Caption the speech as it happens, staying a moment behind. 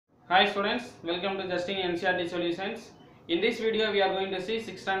Hi students, welcome to JustinncERT SOLUTIONS. In this video we are going to see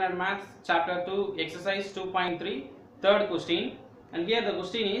 6th standard maths chapter 2 exercise 2.3 third question, and here the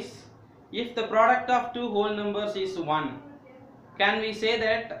question is, if the product of two whole numbers is 1, can we say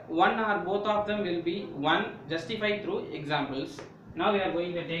that one or both of them will be 1? Justify through examples. Now we are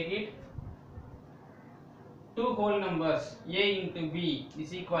going to take it. Two whole numbers a into b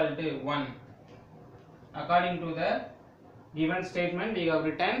is equal to 1. According to the given statement, we have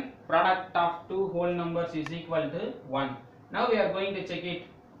written product of two whole numbers is equal to 1. Now we are going to check it.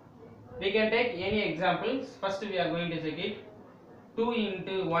 We can take any examples. First we are going to check it. 2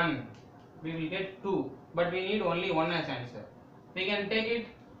 into 1, we will get 2, but we need only 1 as answer. We can take it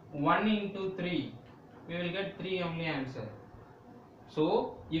 1 into 3, we will get 3 only answer.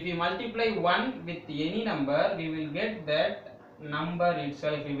 So if we multiply 1 with any number, we will get that number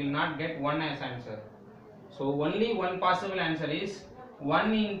itself, we will not get 1 as answer. So only one possible answer is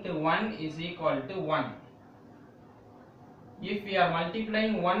 1 into 1 is equal to 1. If we are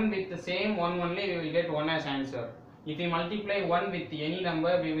multiplying 1 with the same 1 only, we will get 1 as answer. If we multiply 1 with any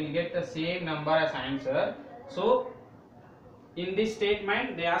number, we will get the same number as answer. So in this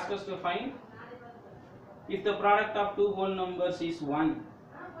statement they ask us to find if the product of two whole numbers is 1,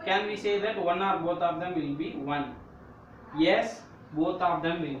 can we say that one or both of them will be 1? Yes, both of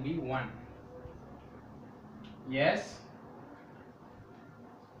them will be 1. Yes,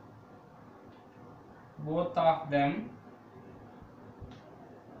 both of them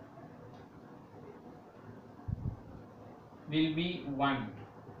will be 1.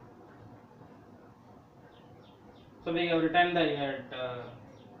 So we have written the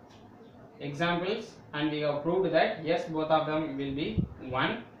examples and we have proved that yes, both of them will be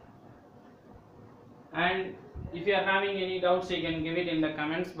 1. And if you are having any doubts, you can give it in the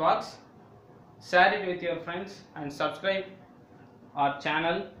comments box. Share it with your friends and subscribe our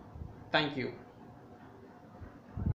channel. Thank you.